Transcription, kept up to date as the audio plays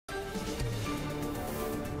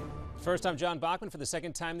First, I'm John Bachman. For the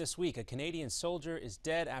second time this week, a Canadian soldier is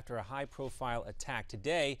dead after a high-profile attack.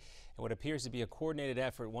 Today, in what appears to be a coordinated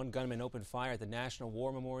effort, one gunman opened fire at the National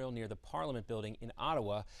War Memorial near the Parliament building in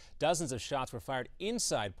Ottawa. Dozens of shots were fired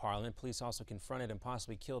inside Parliament. Police also confronted and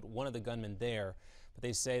possibly killed one of the gunmen there. But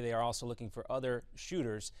they say they are also looking for other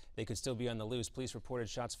shooters. They could still be on the loose. Police reported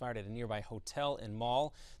shots fired at a nearby hotel and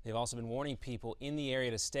mall. They've also been warning people in the area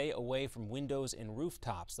to stay away from windows and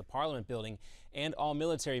rooftops. The Parliament building and all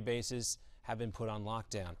military bases have been put on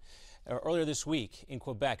lockdown. Earlier this week in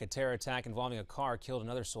Quebec, a terror attack involving a car killed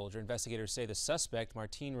another soldier. Investigators say the suspect,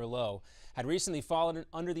 Martin Rouleau, had recently fallen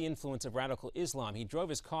under the influence of radical Islam. He drove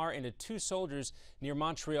his car into two soldiers near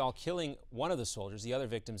Montreal, killing one of the soldiers. The other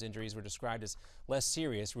victim's injuries were described as less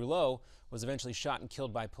serious. Rouleau was eventually shot and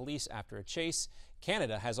killed by police after a chase.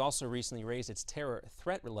 Canada has also recently raised its terror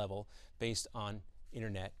threat level based on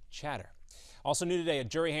internet chatter. Also new today, a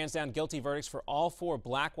jury hands down guilty verdicts for all four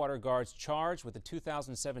Blackwater guards charged with the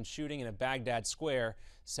 2007 shooting in a Baghdad square.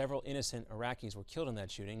 Several innocent Iraqis were killed in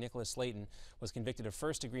that shooting. Nicholas Slayton was convicted of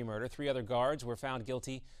first-degree murder. Three other guards were found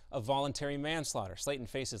guilty of voluntary manslaughter. Slayton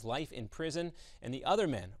faces life in prison, and the other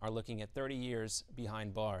men are looking at 30 years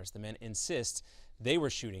behind bars. The men insist they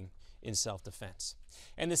were shooting in self-defense.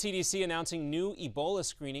 And the CDC announcing new Ebola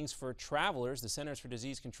screenings for travelers. The Centers for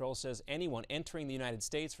Disease Control says anyone entering the United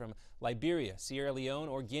States from Liberia, Sierra Leone,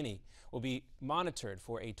 or Guinea will be monitored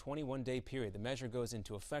for a 21-day period. The measure goes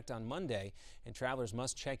into effect on Monday, and travelers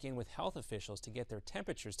must check in with health officials to get their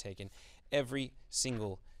temperatures taken every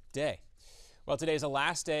single day. Well, today is the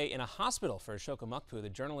last day in a hospital for Ashoka Mukpu, the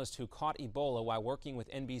journalist who caught Ebola while working with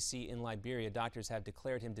NBC in Liberia. Doctors have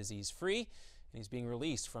declared him disease-free, and he's being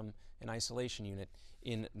released from an isolation unit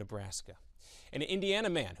in Nebraska. An Indiana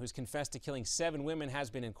man who's confessed to killing 7 women has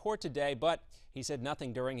been in court today, but he said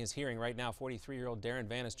nothing during his hearing. Right now, 43-year-old Darren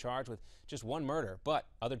Vann is charged with just one murder, but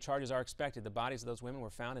other charges are expected. The bodies of those women were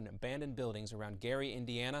found in abandoned buildings around Gary,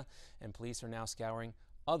 Indiana, and police are now scouring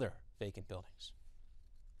other vacant buildings.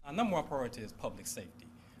 Our number one priority is public safety.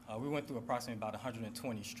 We went through approximately about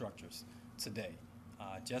 120 structures today,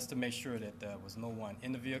 just to make sure that there was no one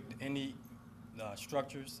in any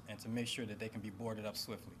structures and to make sure that they can be boarded up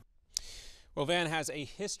swiftly. Well, Vann has a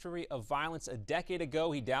history of violence. A decade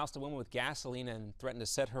ago, he doused a woman with gasoline and threatened to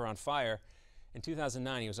set her on fire. In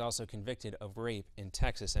 2009, he was also convicted of rape in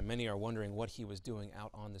Texas, and many are wondering what he was doing out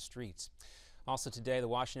on the streets. Also today, the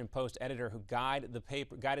Washington Post editor who guided the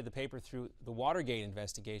paper through the Watergate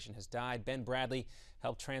investigation has died. Ben Bradley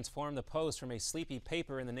helped transform the Post from a sleepy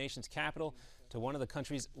paper in the nation's capital to one of the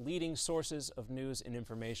country's leading sources of news and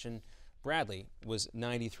information. Bradley was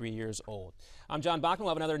 93 years old. I'm John Bachman.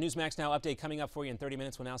 We'll have another Newsmax Now update coming up for you in 30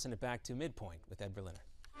 minutes. We'll now send it back to Midpoint with Ed Berliner.